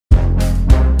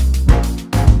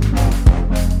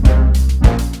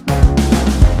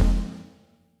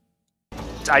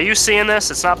Are you seeing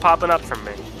this? It's not popping up from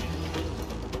me.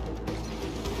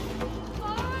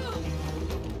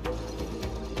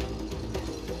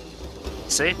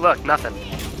 See? Look, nothing.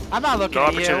 I'm not looking No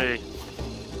at opportunity.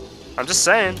 I'm just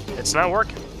saying, it's not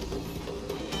working.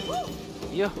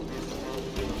 you.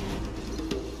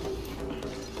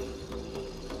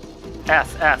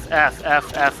 F, F, F,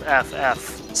 F, F, F,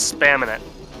 F. Spamming it.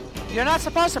 You're not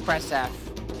supposed to press F.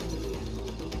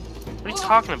 What are you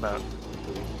talking about?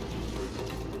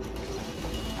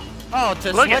 Oh,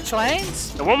 to Look switch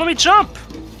lanes? It won't let me jump!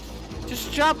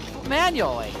 Just jump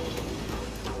manually.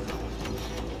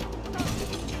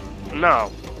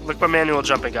 No. Look what manual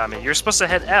jumping got me. You're supposed to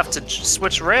hit F to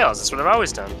switch rails. That's what I've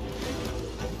always done.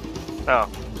 Oh.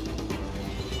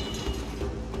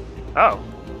 Oh.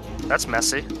 That's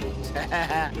messy.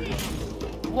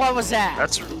 What was that?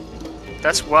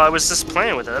 That's well, I was just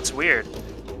playing with it. That's weird.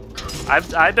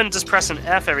 I've been just pressing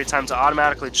F every time to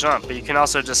automatically jump, but you can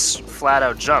also just flat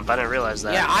out jump. I didn't realize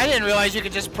that. Yeah, I didn't realize you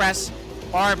could just press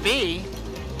RB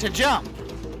to jump.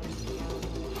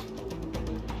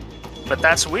 But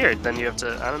that's weird. Then you have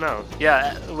to, I don't know.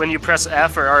 Yeah, when you press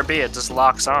F or RB, it just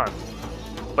locks on.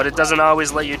 But it doesn't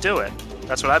always let you do it.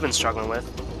 That's what I've been struggling with.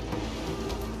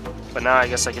 But now I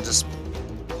guess I can just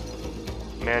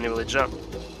manually jump.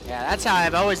 Yeah, that's how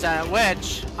I've always done it,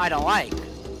 which I don't like.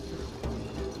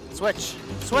 Switch.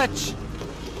 Switch.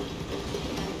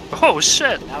 Oh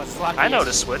shit! That was lucky. I know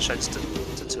to switch. I just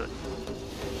did to it.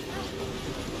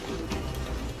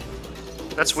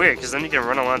 That's weird, because then you can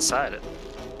run alongside it.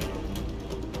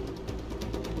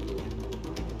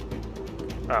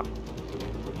 Oh.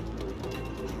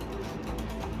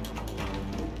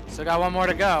 Still got one more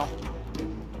to go.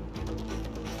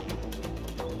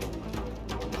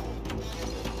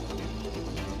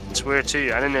 It's weird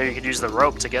too. I didn't know you could use the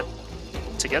rope to get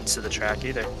to the track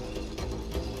either.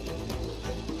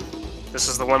 This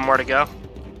is the one more to go.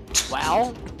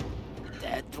 Well,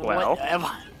 Well. what am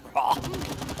I wrong?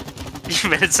 You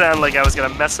made it sound like I was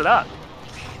gonna mess it up.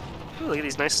 Ooh, look at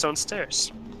these nice stone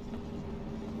stairs.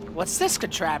 What's this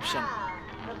contraption?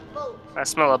 I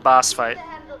smell a boss fight.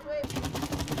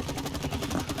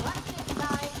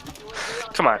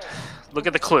 Come on, look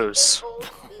at the clues.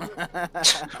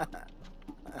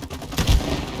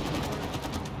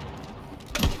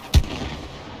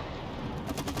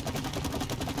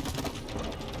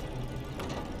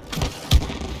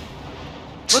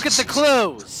 Look at the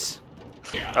clues.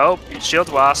 Oh, shield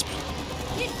wasp.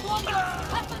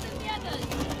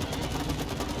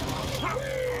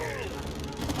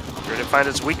 Where to find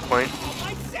its weak point?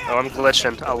 Oh, I'm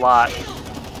glitching a lot.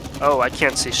 Oh, I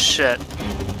can't see shit.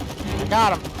 I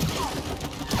got him.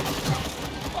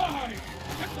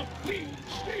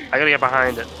 I gotta get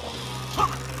behind it.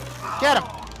 Get him.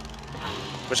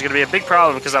 Which is gonna be a big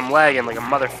problem because I'm lagging like a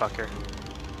motherfucker.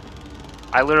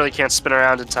 I literally can't spin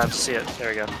around in time to see it. There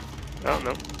we go. Oh,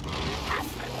 no.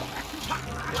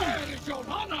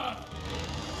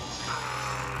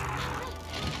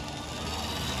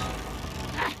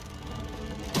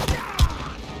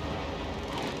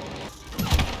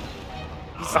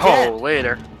 Oh,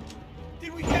 later.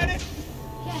 Did we get it?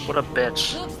 What a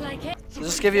bitch. Does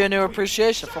this give you a new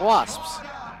appreciation for wasps?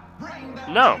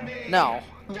 No. No.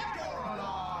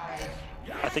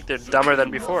 I think they're dumber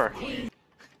than before.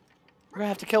 We're gonna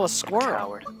have to kill a squirrel.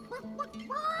 Coward.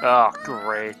 Oh,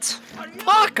 great.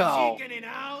 Paco! Chicken it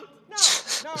out?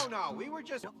 No, we were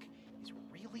just... He's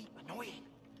really annoying.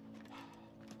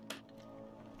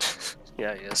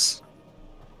 Yeah, he is.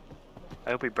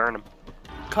 I hope we burn him.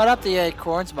 Cut up the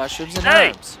acorns, mushrooms, and Hey!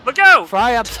 herbs. Look out!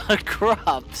 Fry up the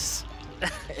grubs.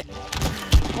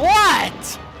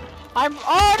 What?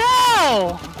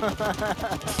 Oh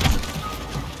no!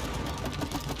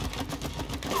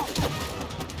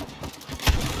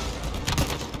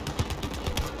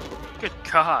 Good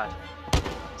God.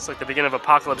 It's like the beginning of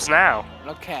Apocalypse Now.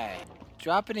 Okay.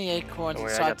 Drop in the acorns Oh,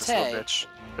 and wait, I got this little saute. bitch.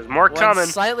 There's more When coming.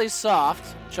 slightly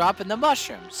soft, drop in the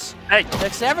mushrooms. Hey!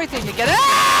 Mix everything to get it.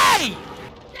 Hey!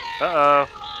 Uh-oh.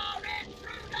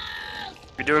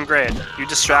 You're doing great. You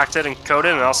distract it and code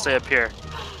it, and I'll stay up here.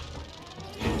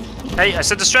 Hey, I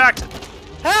said distract!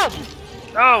 Help!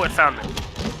 Oh, it found me.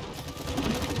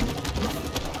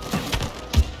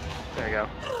 There you go.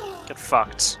 Get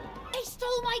fucked. They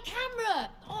stole my camera!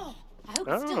 Oh, I hope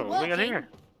it's still Oh, what we working. got here?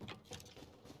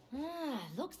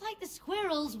 Looks like the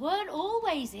squirrels weren't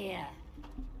always here.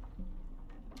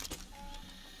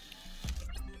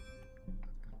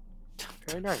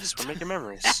 Very nice. We're making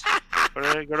memories. Go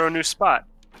to a new spot.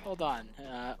 Hold on.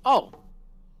 Oh.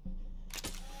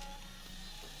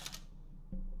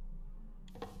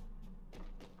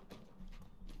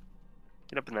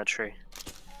 Get up in that tree.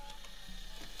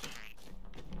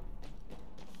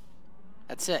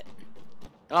 That's it.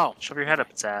 Oh, Shove your head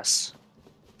up its ass.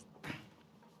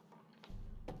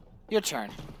 your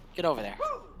turn. Get over there.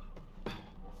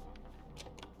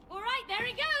 All right, there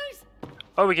he goes.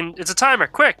 Oh, we can. It's a timer.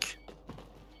 Quick.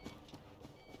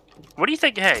 What do you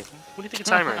think? Hey, what do you think a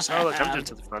timer is? Oh, look, I'm doing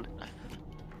something fun.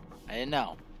 I didn't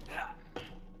know.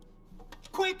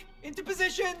 Quick, into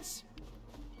positions.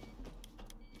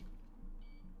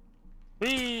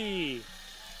 Whee!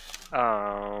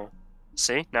 Oh.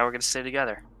 See? Now we're gonna stay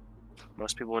together.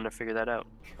 Most people wouldn't have figured that out.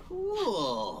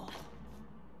 Cool.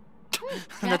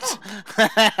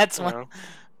 That's one. Well,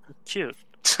 cute.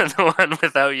 The one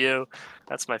without you.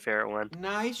 That's my favorite one.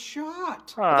 Nice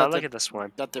shot. Oh, That's look a- at this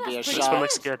one. Got to be a That's This pretty one shot.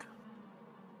 looks good.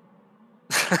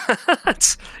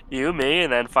 It's you, me,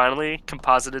 and then finally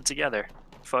composited together.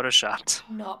 Photoshopped.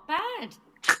 Not bad.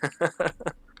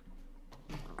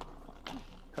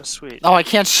 How sweet. Oh, I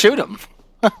can't shoot him.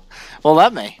 Well,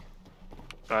 let me.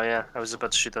 Oh yeah, I was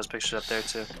about to shoot those pictures up there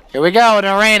too. Here we go, an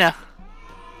arena.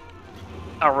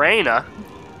 Arena?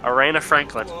 Arena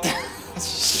Franklin.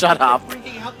 Shut up.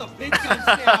 Bringing out the big guns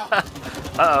now.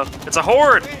 Uh-oh. It's a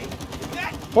horde! Hey,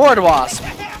 that Horde wasp.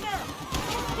 hammer.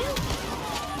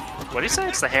 What do you say?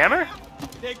 It's the hammer?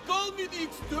 They called me the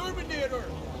exterminator.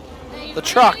 They The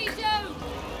truck. really don't.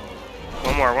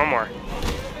 One more, one more.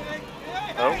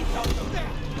 Oh. Hey, don't do that.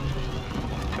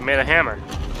 I made a hammer.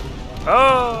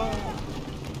 Oh!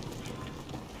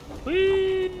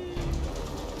 Whee!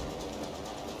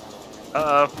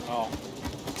 Uh-oh. Oh.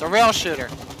 It's a real shooter.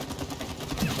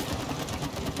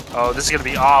 Oh, this is gonna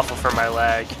be awful for my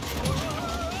leg.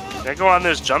 Can I go on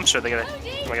those jumps or am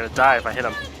I gonna die if I hit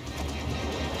them?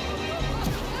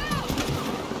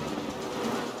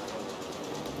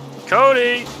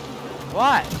 Cody!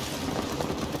 What?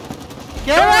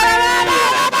 Get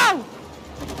away!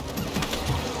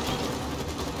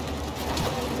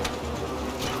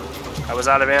 I was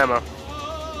out of ammo.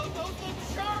 Oh, those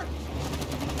look sharp.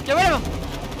 Get rid of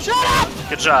him! Shut up!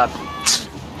 Good job.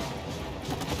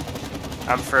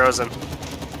 I'm frozen.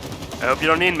 I hope you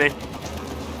don't need me.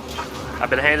 I've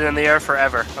been hanging in the air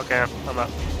forever. Okay, I'm up.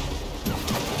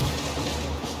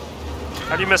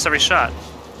 How do you miss every shot?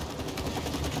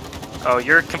 Oh,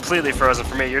 you're completely frozen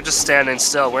for me. You're just standing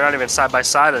still. We're not even side by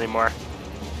side anymore.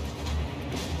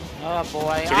 Oh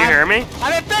boy. Can you hear me?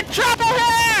 I'm in big trouble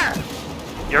here!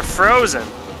 You're frozen.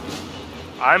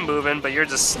 I'm moving, but you're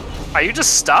just... Are you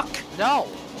just stuck? No.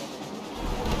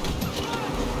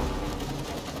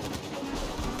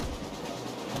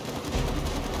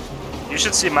 You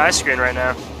should see my screen right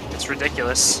now. It's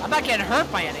ridiculous. I'm not getting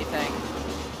hurt by anything.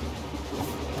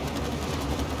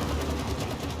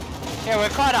 Here, we're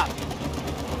caught up.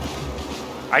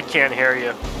 I can't hear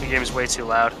you. The game's way too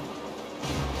loud.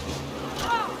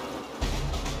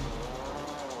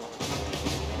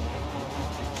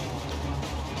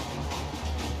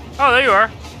 Oh, there you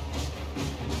are.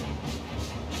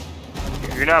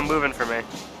 You're not moving for me.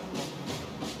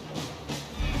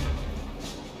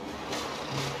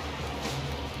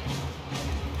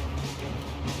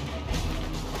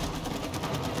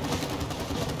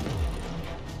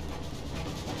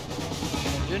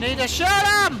 You need to shoot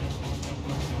him!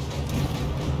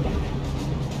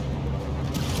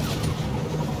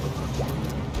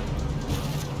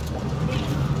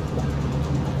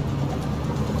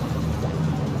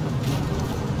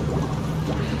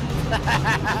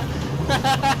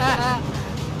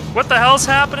 What the hell's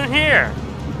happening here?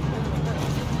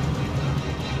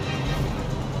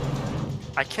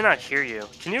 I cannot hear you.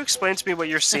 Can you explain to me what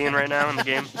you're seeing right now in the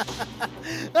game?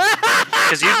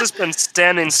 Because you've just been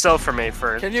standing still for me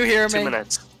for Can you hear 2 me?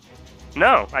 minutes.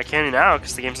 No, I can't now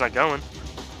because the game's not going.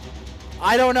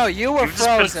 I don't know. You were You've just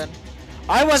been- frozen.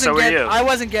 I wasn't So were getting. you. I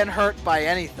wasn't getting hurt by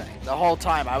anything the whole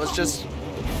time. I was just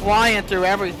flying through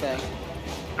everything.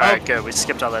 Alright, good. We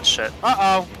skipped all that shit. Uh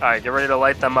oh. Alright, get ready to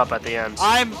light them up at the end.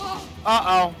 I'm. Uh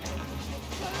oh.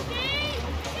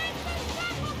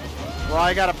 Well,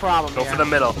 I got a problem. Go here. for the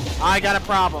middle. I got a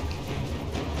problem.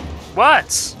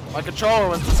 What? My controller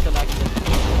was disconnected.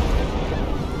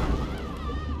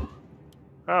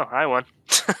 Oh, I won.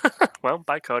 Well,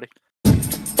 bye, Cody.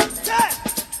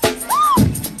 Death!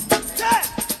 Death!